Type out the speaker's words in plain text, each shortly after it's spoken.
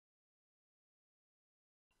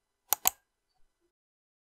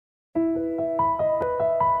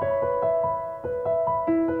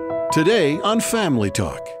Today on Family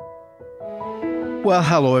Talk. Well,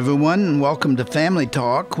 hello everyone, and welcome to Family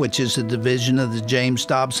Talk, which is a division of the James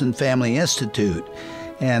Dobson Family Institute.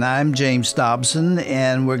 And I'm James Dobson,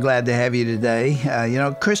 and we're glad to have you today.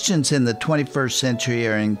 Christians in the 21st century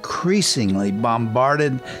are increasingly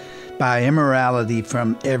bombarded by immorality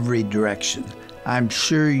from every direction. I'm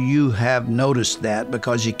sure you have noticed that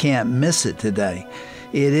because you can't miss it today.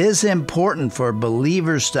 It is important for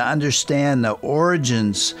believers to understand the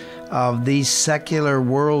origins of these secular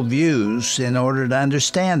worldviews in order to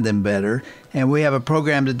understand them better, and we have a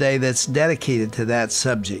program today that's dedicated to that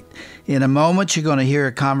subject. In a moment, you're going to hear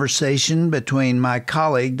a conversation between my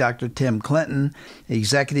colleague, Dr. Tim Clinton,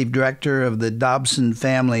 Executive Director of the Dobson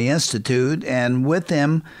Family Institute, and with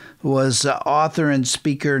him was author and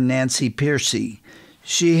speaker Nancy Pearcey.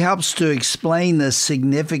 She helps to explain the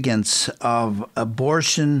significance of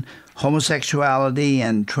abortion, homosexuality,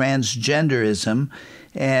 and transgenderism,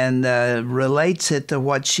 and relates it to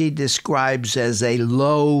what she describes as a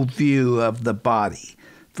low view of the body.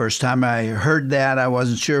 First time I heard that, I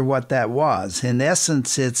wasn't sure what that was. In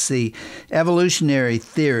essence, it's the evolutionary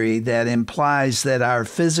theory that implies that our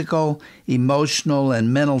physical, emotional,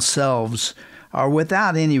 and mental selves are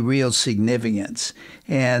without any real significance,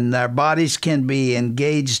 and our bodies can be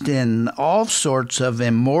engaged in all sorts of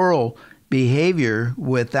immoral behavior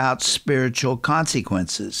without spiritual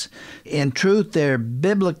consequences. In truth, they're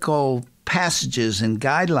biblical passages and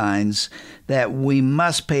guidelines that we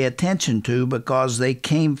must pay attention to because they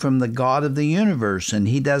came from the God of the universe, and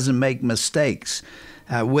He doesn't make mistakes.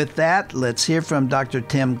 With that, let's hear from Dr.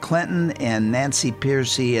 Tim Clinton and Nancy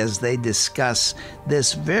Pearcey as they discuss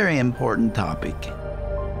this very important topic.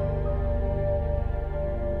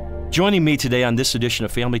 Joining me today on this edition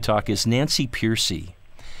of Family Talk is Nancy Pearcey.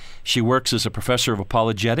 She works as a professor of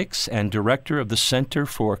apologetics and director of the Center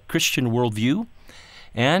for Christian Worldview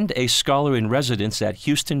and a scholar in residence at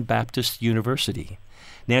Houston Baptist University.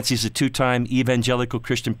 Nancy's a two-time Evangelical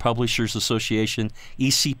Christian Publishers Association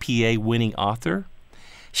ECPA winning author.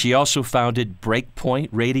 She also founded Breakpoint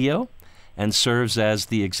Radio and serves as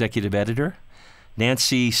the executive editor.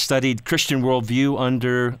 Nancy studied Christian worldview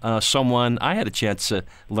under someone I had a chance to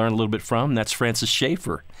learn a little bit from. That's Francis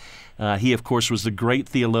Schaeffer. He, of course, was the great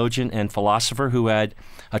theologian and philosopher who had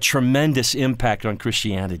a tremendous impact on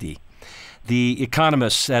Christianity. The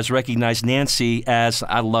Economist has recognized Nancy as,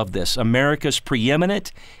 I love this, America's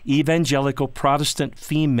preeminent evangelical Protestant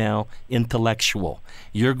female intellectual.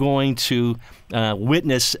 You're going to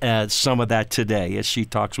witness some of that today as she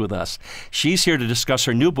talks with us. She's here to discuss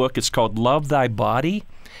her new book. It's called Love Thy Body,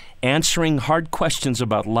 Answering Hard Questions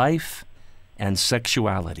About Life and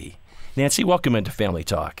Sexuality. Nancy, welcome into Family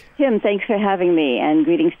Talk. Tim, thanks for having me, and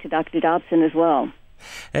greetings to Dr. Dobson as well.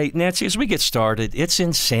 Hey, Nancy, as we get started, it's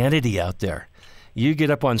insanity out there. You get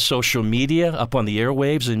up on social media, up on the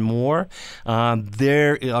airwaves and more.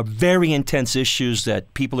 There are very intense issues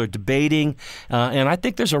that people are debating, and I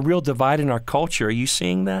think there's a real divide in our culture. Are you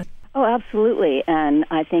seeing that? Oh, absolutely. And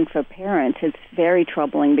I think for parents, it's very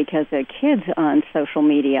troubling because their kids are on social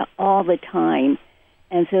media all the time.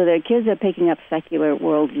 And so their kids are picking up secular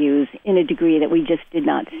worldviews in a degree that we just did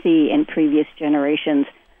not see in previous generations.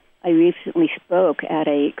 I recently spoke at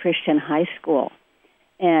a Christian high school,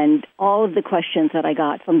 and all of the questions that I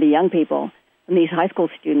got from the young people, from these high school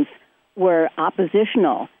students, were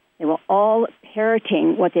oppositional. They were all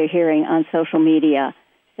parroting what they're hearing on social media.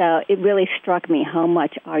 So it really struck me how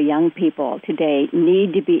much our young people today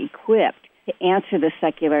need to be equipped to answer the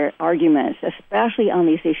secular arguments, especially on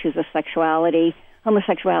these issues of sexuality,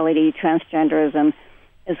 homosexuality, transgenderism,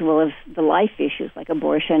 as well as the life issues like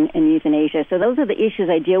abortion and euthanasia. So those are the issues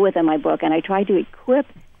I deal with in my book, and I try to equip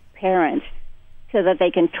parents so that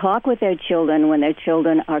they can talk with their children when their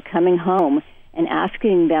children are coming home and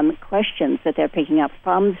asking them questions that they're picking up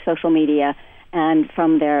from social media and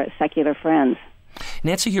from their secular friends.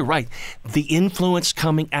 Nancy, you're right. The influence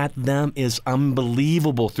coming at them is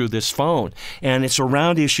unbelievable through this phone, and it's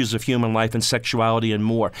around issues of human life and sexuality and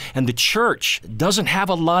more. And the church doesn't have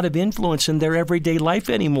a lot of influence in their everyday life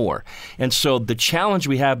anymore. And so the challenge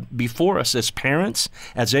we have before us as parents,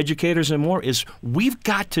 as educators and more, is we've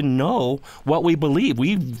got to know what we believe.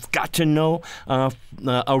 We've got to know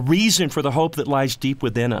a reason for the hope that lies deep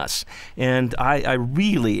within us. And I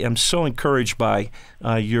really am so encouraged by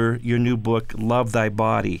your new book, Love Thy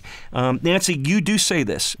Body. Nancy, you do say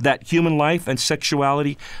this, that human life and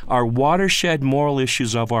sexuality are watershed moral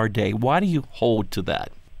issues of our day. Why do you hold to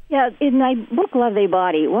that? Yeah, in my book, Love Thy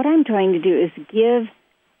Body, what I'm trying to do is give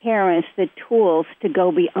parents the tools to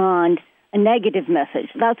go beyond a negative message.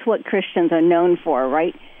 That's what Christians are known for,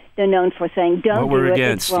 right? They're known for saying, don't do it,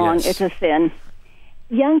 it's wrong, it's a sin.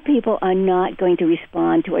 young people are not going to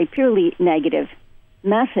respond to a purely negative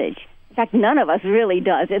message. In fact, none of us really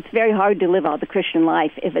does. It's very hard to live out the Christian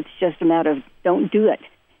life if it's just a matter of don't do it.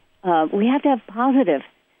 We have to have positive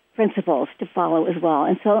principles to follow as well.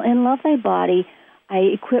 And so in Love Thy Body, I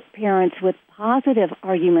equip parents with positive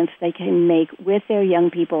arguments they can make with their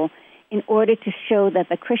young people in order to show that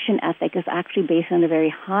the Christian ethic is actually based on a very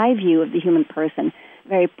high view of the human person, a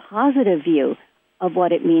very positive view of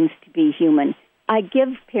what it means to be human. I give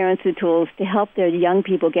parents the tools to help their young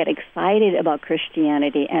people get excited about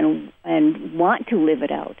Christianity and want to live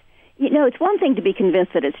it out. You know, it's one thing to be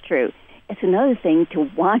convinced that it's true. It's another thing to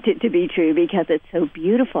want it to be true because it's so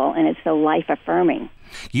beautiful and it's so life-affirming.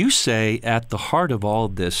 You say at the heart of all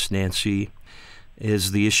of this, Nancy,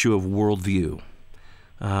 is the issue of worldview.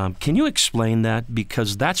 Can you explain that?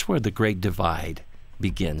 Because that's where the great divide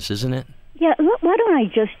begins, isn't it? Yeah, why don't I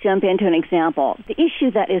just jump into an example? The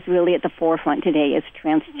issue that is really at the forefront today is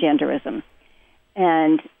transgenderism.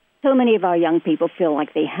 And so many of our young people feel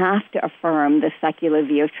like they have to affirm the secular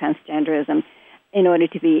view of transgenderism in order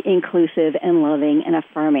to be inclusive and loving and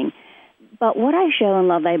affirming. But what I show in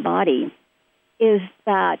Love Thy Body is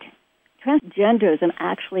that transgenderism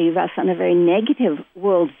actually rests on a very negative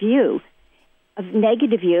worldview, a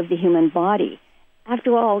negative view of the human body.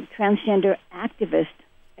 After all, transgender activists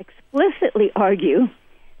explicitly argue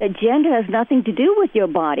that gender has nothing to do with your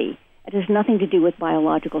body. It has nothing to do with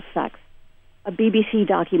biological sex. A BBC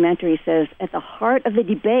documentary says at the heart of the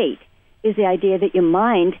debate is the idea that your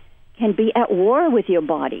mind can be at war with your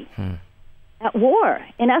body. At war.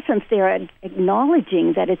 In essence, they're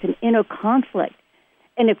acknowledging that it's an inner conflict.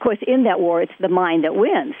 And, of course, in that war, it's the mind that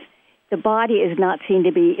wins. The body is not seen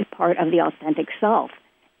to be a part of the authentic self.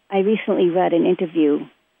 I recently read an interview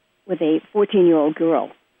with a 14-year-old girl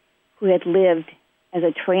who had lived as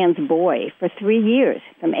a trans boy for 3 years,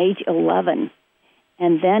 from age 11,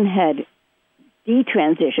 and then had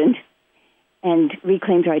detransitioned and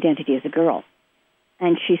reclaimed her identity as a girl.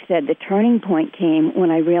 And she said, the turning point came when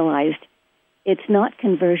I realized it's not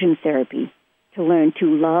conversion therapy to learn to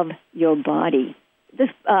love your body. This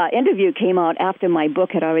interview came out after my book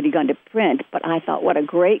had already gone to print, but I thought what a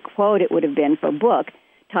great quote it would have been for a book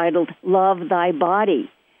titled Love Thy Body.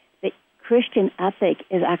 The Christian ethic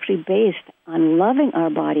is actually based on loving our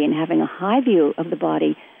body and having a high view of the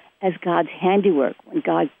body as God's handiwork. When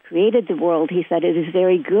God created the world, he said it is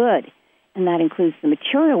very good, and that includes the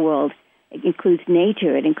material world. It includes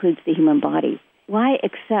nature. It includes the human body. Why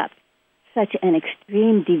accept such an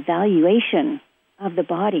extreme devaluation of the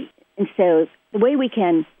body? And so the way we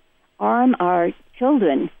can arm our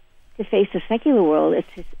children to face the secular world is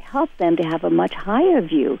to help them to have a much higher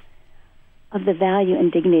view of the value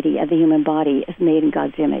and dignity of the human body as made in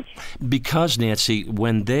God's image. Because, Nancy,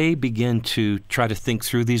 when they begin to try to think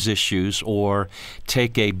through these issues or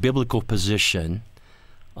take a biblical position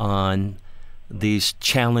on these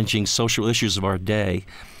challenging social issues of our day,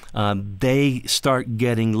 they start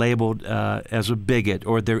getting labeled as a bigot,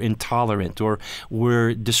 or they're intolerant, or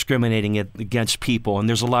we're discriminating against people. And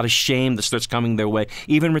there's a lot of shame that starts coming their way,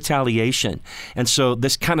 even retaliation. And so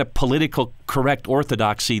this kind of political correct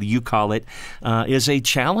orthodoxy, you call it, is a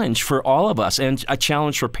challenge for all of us and a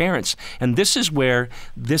challenge for parents. And this is where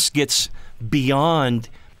this gets beyond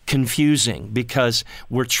confusing, because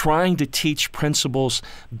we're trying to teach principles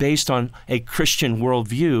based on a Christian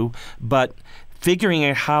worldview, but figuring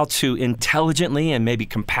out how to intelligently and maybe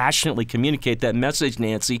compassionately communicate that message,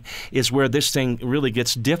 Nancy, is where this thing really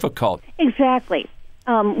gets difficult. Exactly.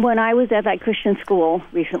 When I was at that Christian school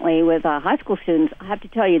recently with high school students, I have to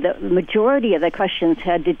tell you that the majority of the questions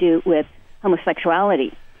had to do with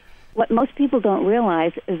homosexuality. What most people don't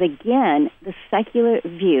realize is, again, the secular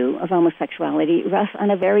view of homosexuality rests on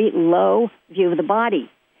a very low view of the body.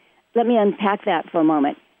 Let me unpack that for a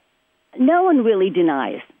moment. No one really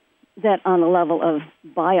denies that on the level of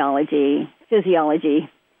biology, physiology,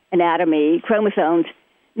 anatomy, chromosomes,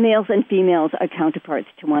 males and females are counterparts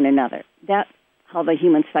to one another. That's how the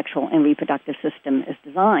human sexual and reproductive system is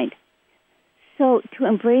designed. So to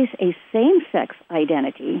embrace a same-sex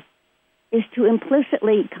identity is to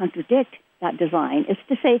implicitly contradict that design. It's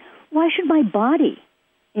to say, why should my body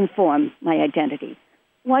inform my identity?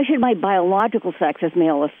 Why should my biological sex as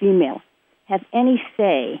male or female have any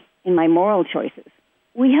say in my moral choices?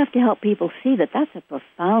 We have to help people see that that's a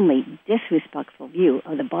profoundly disrespectful view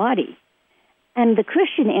of the body. And the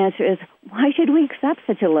Christian answer is, why should we accept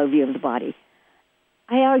such a low view of the body?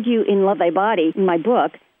 I argue in Love Thy Body, in my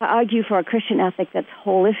book, I argue for a Christian ethic that's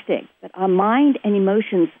holistic, that our mind and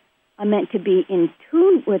emotions are meant to be in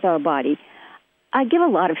tune with our body. I give a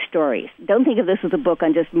lot of stories. Don't think of this as a book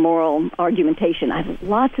on just moral argumentation. I have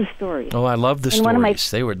lots of stories. Oh, I love the And one of my-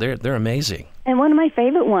 stories. They're amazing. And one of my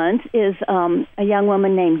favorite ones is a young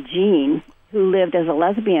woman named Jean, who lived as a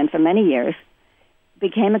lesbian for many years,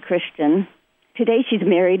 became a Christian. Today she's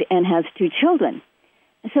married and has 2 children.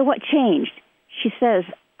 And so what changed? She says,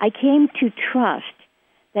 I came to trust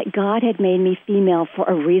that God had made me female for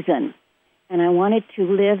a reason, and I wanted to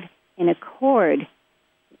live in accord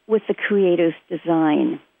with the Creator's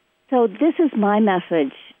design. So this is my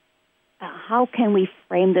message. How can we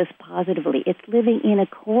frame this positively? It's living in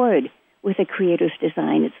accord with the Creator's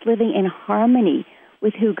design. It's living in harmony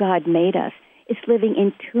with who God made us. It's living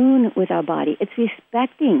in tune with our body. It's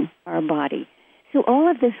respecting our body. So all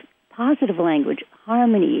of this positive language,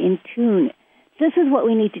 harmony, in tune, this is what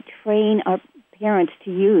we need to train our parents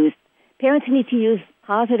to use. Parents need to use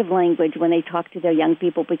positive language when they talk to their young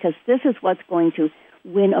people, because this is what's going to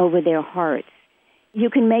win over their hearts. You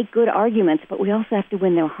can make good arguments, but we also have to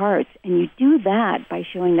win their hearts. And you do that by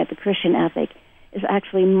showing that the Christian ethic is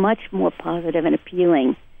actually much more positive and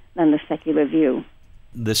appealing than the secular view.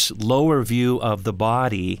 This lower view of the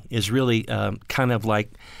body is really kind of like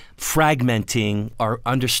fragmenting our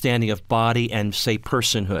understanding of body and, say,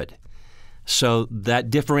 personhood. So that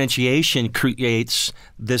differentiation creates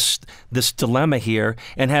this dilemma here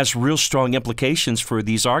and has real strong implications for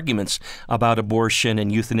these arguments about abortion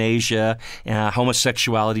and euthanasia,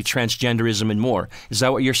 homosexuality, transgenderism, and more. Is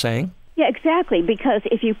that what you're saying? Yeah, exactly, because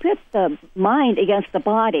if you put the mind against the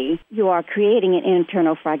body, you are creating an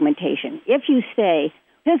internal fragmentation. If you say,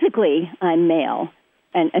 physically, I'm male,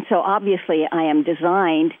 and so obviously I am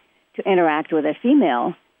designed to interact with a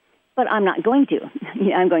female, but I'm not going to.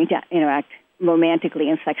 I'm going to interact romantically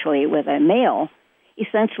and sexually with a male.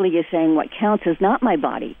 Essentially, you're saying what counts is not my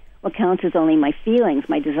body. What counts is only my feelings,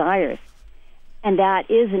 my desires. And that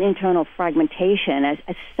is an internal fragmentation,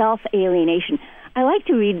 a self-alienation. I like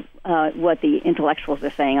to read what the intellectuals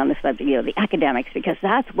are saying on the subject, the academics, because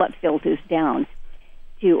that's what filters down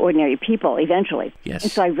to ordinary people eventually. Yes.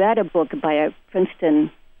 And so I read a book by a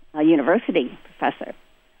Princeton University professor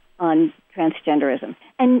on transgenderism.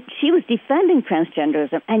 And she was defending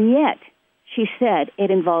transgenderism, and yet she said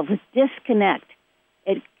it involves disconnect.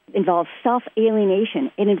 It involves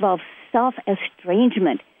self-alienation. It involves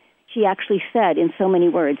self-estrangement. She actually said in so many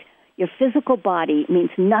words, your physical body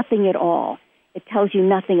means nothing at all. It tells you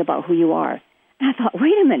nothing about who you are. And I thought,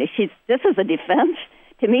 wait a minute, this is a defense?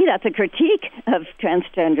 To me, that's a critique of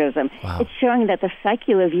transgenderism. Wow. It's showing that the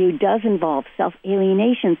secular view does involve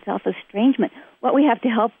self-alienation, self-estrangement. What we have to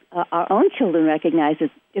help our own children recognize is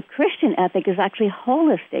the Christian ethic is actually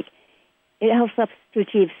holistic. It helps us to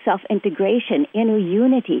achieve self-integration, inner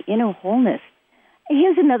unity, inner wholeness.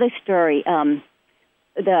 Here's another story.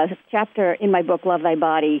 The chapter in my book, Love Thy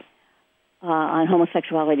Body, on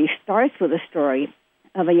homosexuality starts with a story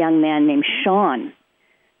of a young man named Sean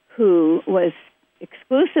who was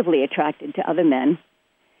exclusively attracted to other men.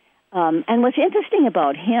 And what's interesting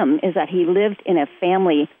about him is that he lived in a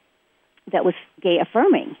family that was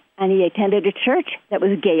gay-affirming, and he attended a church that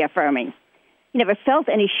was gay-affirming. He never felt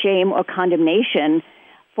any shame or condemnation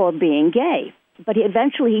for being gay. But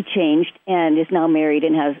eventually he changed and is now married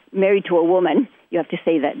and has married to a woman, you have to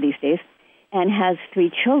say that these days, and has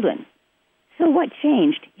 3 children. So what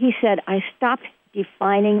changed? He said, I stopped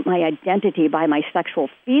defining my identity by my sexual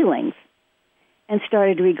feelings and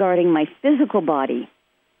started regarding my physical body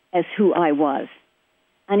as who I was.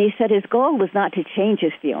 And he said his goal was not to change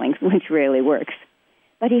his feelings, which rarely works,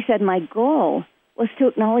 but he said my goal was to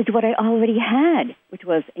acknowledge what I already had, which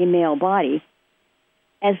was a male body,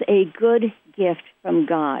 as a good gift from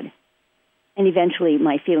God. And eventually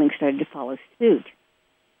my feelings started to follow suit.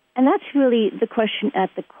 And that's really the question at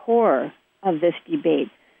the core of this debate.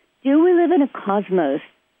 Do we live in a cosmos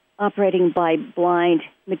operating by blind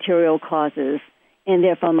material causes, and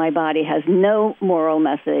therefore my body has no moral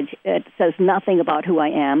message, it says nothing about who I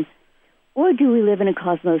am? Or do we live in a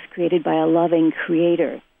cosmos created by a loving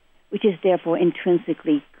creator, which is therefore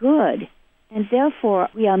intrinsically good, and therefore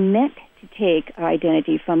we are meant to take our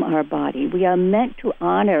identity from our body. We are meant to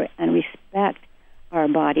honor and respect our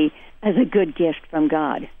body as a good gift from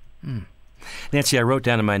God. Nancy, I wrote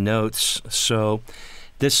down in my notes, so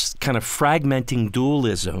this kind of fragmenting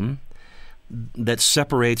dualism that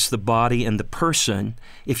separates the body and the person,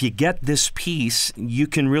 if you get this piece, you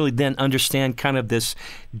can really then understand kind of this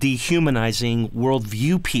dehumanizing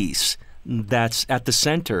worldview piece that's at the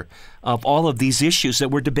center of all of these issues that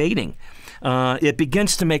we're debating. it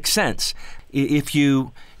begins to make sense. If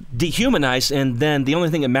you dehumanize and then the only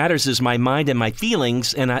thing that matters is my mind and my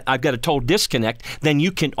feelings, and I've got a total disconnect, then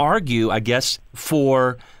you can argue, I guess,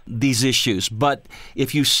 for these issues. But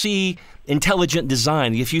if you see intelligent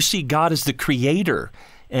design, if you see God as the creator,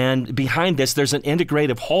 and behind this, there's an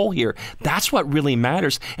integrative whole here. That's what really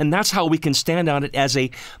matters. And that's how we can stand on it as a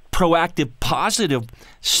proactive, positive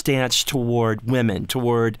stance toward women,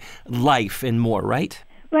 toward life and more, right?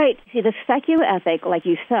 Right. See, the secular ethic, like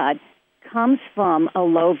you said, comes from a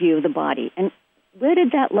low view of the body. And where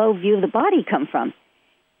did that low view of the body come from?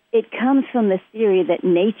 It comes from the theory that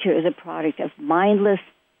nature is a product of mindless,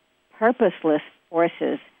 purposeless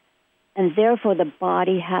forces, and therefore the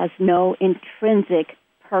body has no intrinsic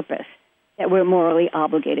purpose that we're morally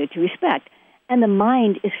obligated to respect. And the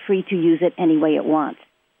mind is free to use it any way it wants.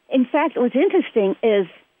 In fact, what's interesting is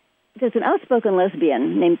there's an outspoken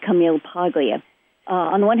lesbian named Camille Paglia.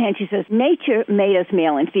 On the one hand, she says, nature made us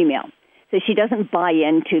male and female. So she doesn't buy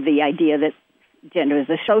into the idea that gender is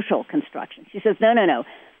a social construction. She says, no.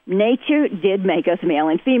 Nature did make us male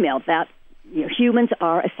and female, that humans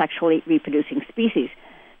are a sexually reproducing species.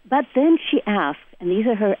 But then she asks, and these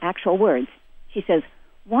are her actual words, she says,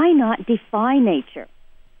 why not defy nature?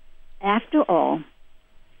 After all,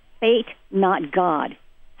 fate, not God,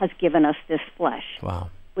 has given us this flesh.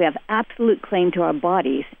 Wow. We have absolute claim to our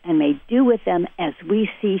bodies and may do with them as we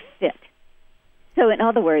see fit. So in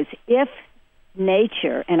other words, if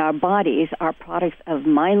nature and our bodies are products of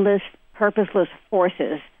mindless, purposeless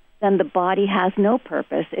forces, then the body has no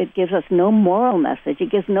purpose. It gives us no moral message.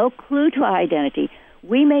 It gives no clue to our identity.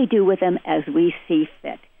 We may do with them as we see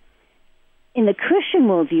fit. In the Christian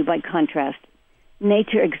worldview, by contrast,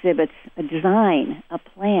 nature exhibits a design, a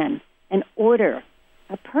plan, an order,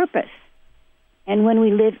 a purpose. And when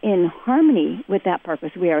we live in harmony with that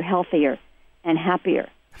purpose, we are healthier and happier.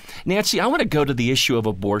 Nancy, I want to go to the issue of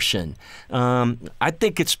abortion. I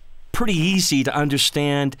think it's pretty easy to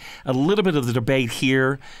understand a little bit of the debate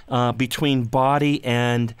here between body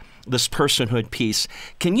and this personhood piece.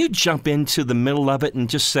 Can you jump into the middle of it and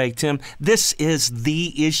just say, Tim, this is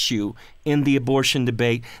the issue in the abortion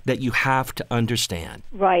debate that you have to understand?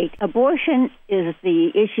 Right. Abortion is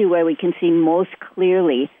the issue where we can see most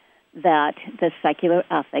clearly that the secular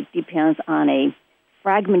ethic depends on a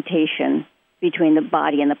fragmentation between the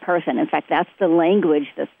body and the person. In fact, that's the language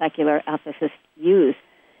the secular ethicists use.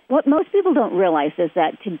 What most people don't realize is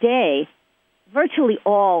that today, virtually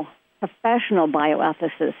all professional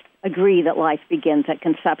bioethicists agree that life begins at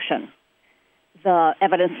conception. The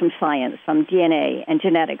evidence from science, from DNA and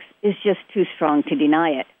genetics, is just too strong to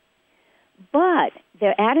deny it. But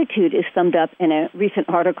their attitude is summed up in a recent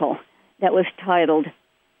article that was titled,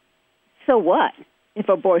 "So what if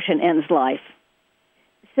abortion ends life?"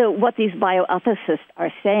 So what these bioethicists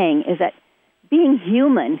are saying is that being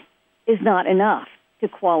human is not enough to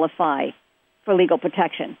qualify for legal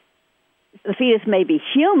protection. The fetus may be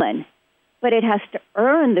human, but it has to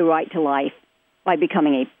earn the right to life by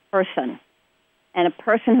becoming a person. And a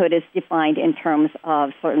personhood is defined in terms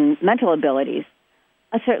of certain mental abilities,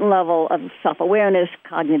 a certain level of self-awareness,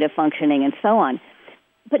 cognitive functioning, and so on.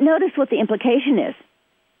 But notice what the implication is.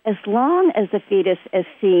 As long as the fetus is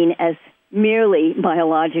seen as merely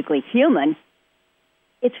biologically human,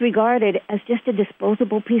 it's regarded as just a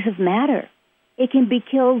disposable piece of matter. It can be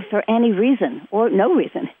killed for any reason or no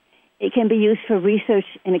reason. It can be used for research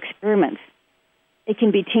and experiments. It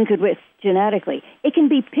can be tinkered with genetically. It can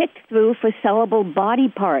be picked through for sellable body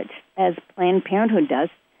parts, as Planned Parenthood does,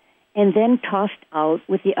 and then tossed out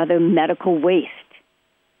with the other medical waste.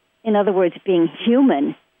 In other words, being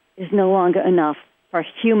human is no longer enough for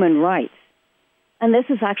human rights. And this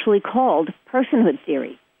is actually called personhood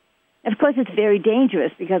theory. Of course, it's very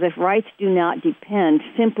dangerous because if rights do not depend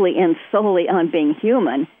simply and solely on being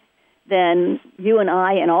human, then you and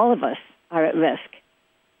I and all of us are at risk.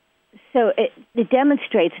 So it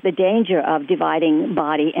demonstrates the danger of dividing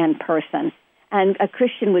body and person. And a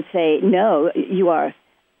Christian would say, no, you are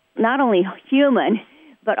not only human,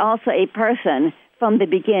 but also a person from the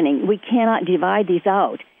beginning. We cannot divide these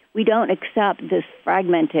out. We don't accept this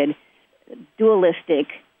fragmented, dualistic,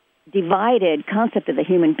 divided concept of the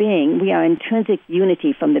human being. We are intrinsic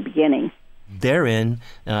unity from the beginning. Therein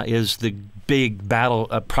is the big battle,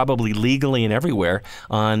 probably legally and everywhere,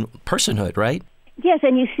 on personhood, right? Yes,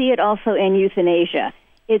 and you see it also in euthanasia.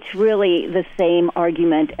 It's really the same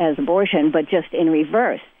argument as abortion, but just in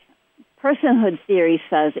reverse. Personhood theory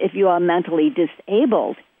says if you are mentally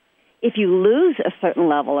disabled, if you lose a certain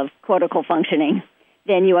level of cortical functioning,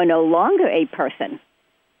 then you are no longer a person,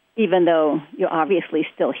 even though you're obviously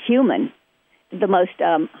still human. The most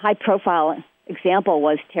high-profile example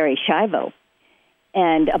was Terry Schiavo.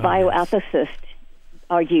 And a bioethicist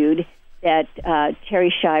argued that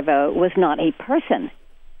Terry Schiavo was not a person,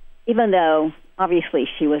 even though obviously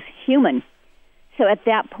she was human. So at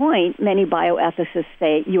that point, many bioethicists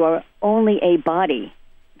say you are only a body.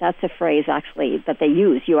 That's a phrase, actually, that they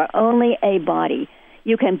use. You are only a body.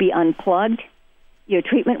 You can be unplugged, your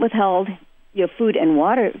treatment withheld, your food and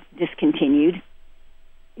water discontinued,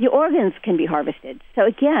 your organs can be harvested. So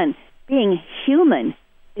again, being human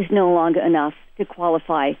is no longer enough to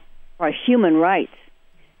qualify for human rights.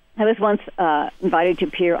 I was once invited to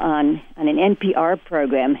appear on an NPR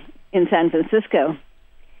program in San Francisco,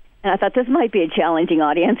 and I thought this might be a challenging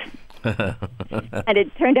audience. And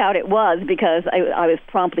it turned out it was, because I was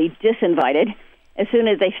promptly disinvited as soon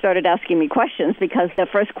as they started asking me questions, because the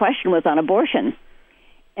first question was on abortion.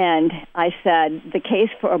 And I said, the case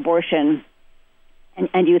for abortion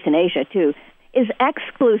and euthanasia, too, is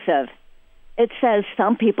exclusive. It says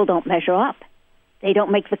some people don't measure up. They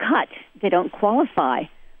don't make the cut. They don't qualify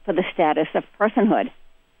for the status of personhood.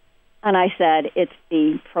 And I said, it's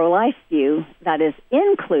the pro-life view that is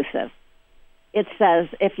inclusive. It says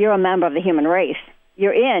if you're a member of the human race,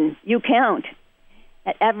 you're in, you count.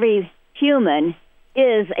 That every human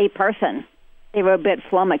is a person. They were a bit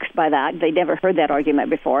flummoxed by that. They never heard that argument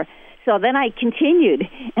before. So then I continued,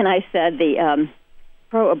 and I said the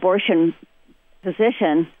pro-abortion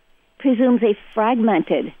position presumes a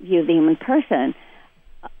fragmented view of the human person,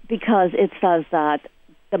 because it says that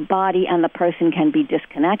the body and the person can be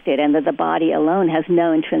disconnected and that the body alone has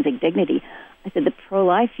no intrinsic dignity. I said the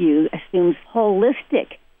pro-life view assumes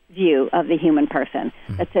holistic view of the human person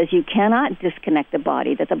that says you cannot disconnect the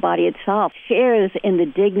body, that the body itself shares in the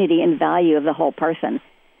dignity and value of the whole person.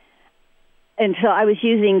 And so I was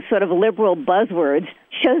using sort of liberal buzzwords,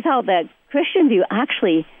 shows how that Christian view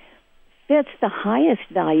actually fits the highest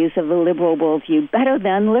values of the liberal worldview better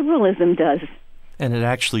than liberalism does. And it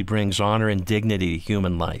actually brings honor and dignity to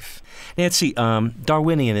human life. Nancy,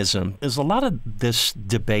 Darwinianism, is a lot of this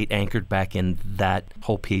debate anchored back in that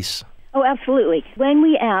whole piece? Oh, absolutely. When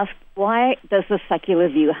we ask, why does the secular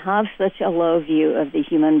view have such a low view of the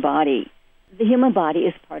human body? The human body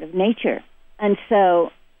is part of nature. And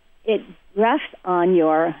so it rests on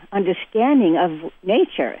your understanding of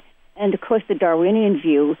nature. And, of course, the Darwinian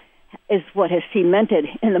view is what has cemented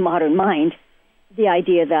in the modern mind the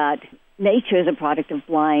idea that nature is a product of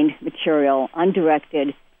blind, material,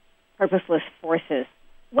 undirected, purposeless forces.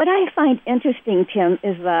 What I find interesting, Tim,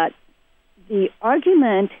 is that the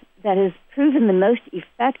argument that has proven the most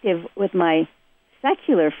effective with my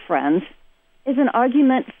secular friends is an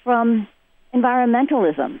argument from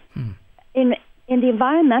environmentalism. In the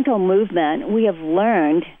environmental movement, we have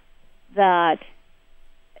learned that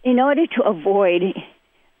in order to avoid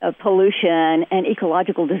pollution and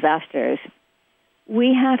ecological disasters,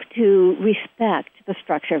 we have to respect the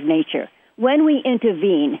structure of nature. When we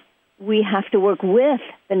intervene, we have to work with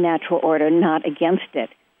the natural order, not against it.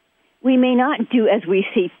 We may not do as we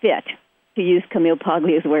see fit, to use Camille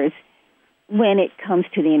Paglia's words, when it comes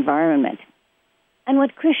to the environment. And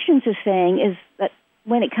what Christians are saying is that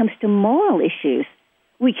when it comes to moral issues,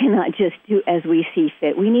 we cannot just do as we see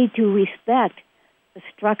fit. We need to respect the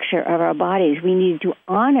structure of our bodies. We need to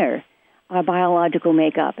honor our biological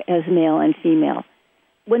makeup as male and female.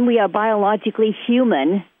 When we are biologically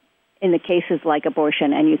human, in the cases like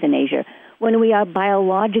abortion and euthanasia, when we are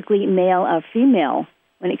biologically male or female,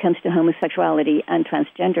 when it comes to homosexuality and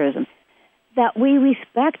transgenderism, that we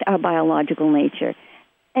respect our biological nature.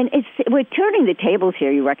 And we're turning the tables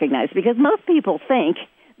here, you recognize, because most people think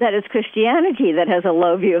that it's Christianity that has a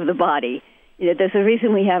low view of the body. You know, there's a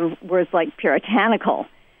reason we have words like puritanical.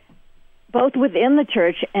 Both within the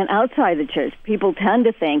church and outside the church, people tend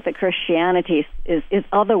to think that Christianity is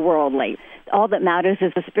otherworldly. All that matters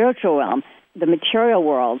is the spiritual realm. The material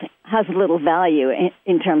world has little value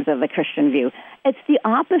in terms of the Christian view. It's the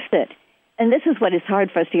opposite. And this is what is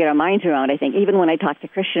hard for us to get our minds around, I think. Even when I talk to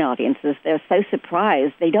Christian audiences, they're so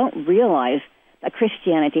surprised. They don't realize that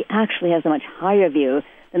Christianity actually has a much higher view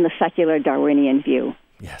than the secular Darwinian view.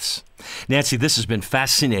 Yes. Nancy, this has been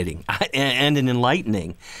fascinating and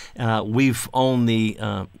enlightening. We've only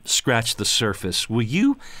scratched the surface. Will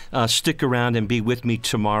you stick around and be with me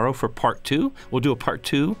tomorrow for part 2? We'll do a part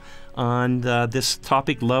 2 on this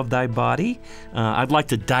topic, Love Thy Body. I'd like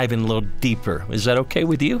to dive in a little deeper. Is that okay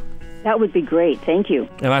with you? That would be great. Thank you.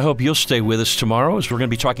 And I hope you'll stay with us tomorrow, as we're going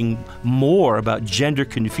to be talking more about gender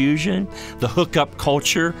confusion, the hookup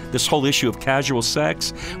culture, this whole issue of casual sex,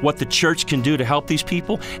 what the church can do to help these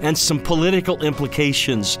people, and some political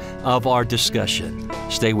implications of our discussion.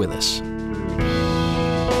 Stay with us.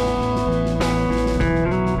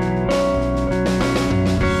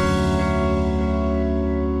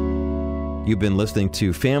 You've been listening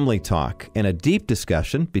to Family Talk and a deep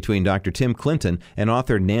discussion between Dr. Tim Clinton and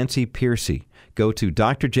author Nancy Pearcey. Go to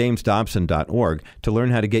drjamesdobson.org to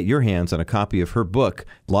learn how to get your hands on a copy of her book,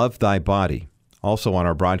 Love Thy Body. Also on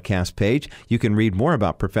our broadcast page, you can read more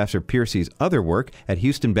about Professor Pearcey's other work at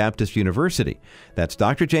Houston Baptist University. That's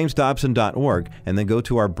drjamesdobson.org, and then go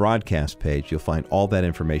to our broadcast page. You'll find all that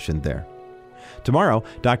information there. Tomorrow,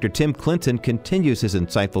 Dr. Tim Clinton continues his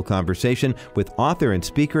insightful conversation with author and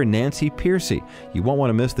speaker Nancy Pearcey. You won't want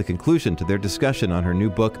to miss the conclusion to their discussion on her new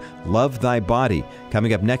book, Love Thy Body,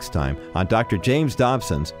 coming up next time on Dr. James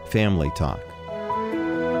Dobson's Family Talk.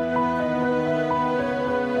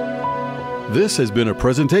 This has been a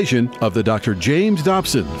presentation of the Dr. James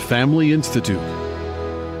Dobson Family Institute.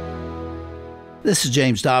 This is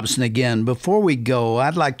James Dobson again. Before we go,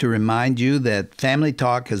 I'd like to remind you that Family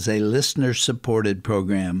Talk is a listener-supported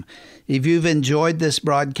program. If you've enjoyed this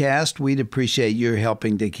broadcast, we'd appreciate your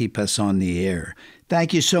helping to keep us on the air.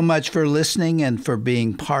 Thank you so much for listening and for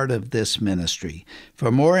being part of this ministry. For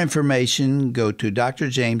more information, go to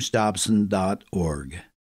drjamesdobson.org.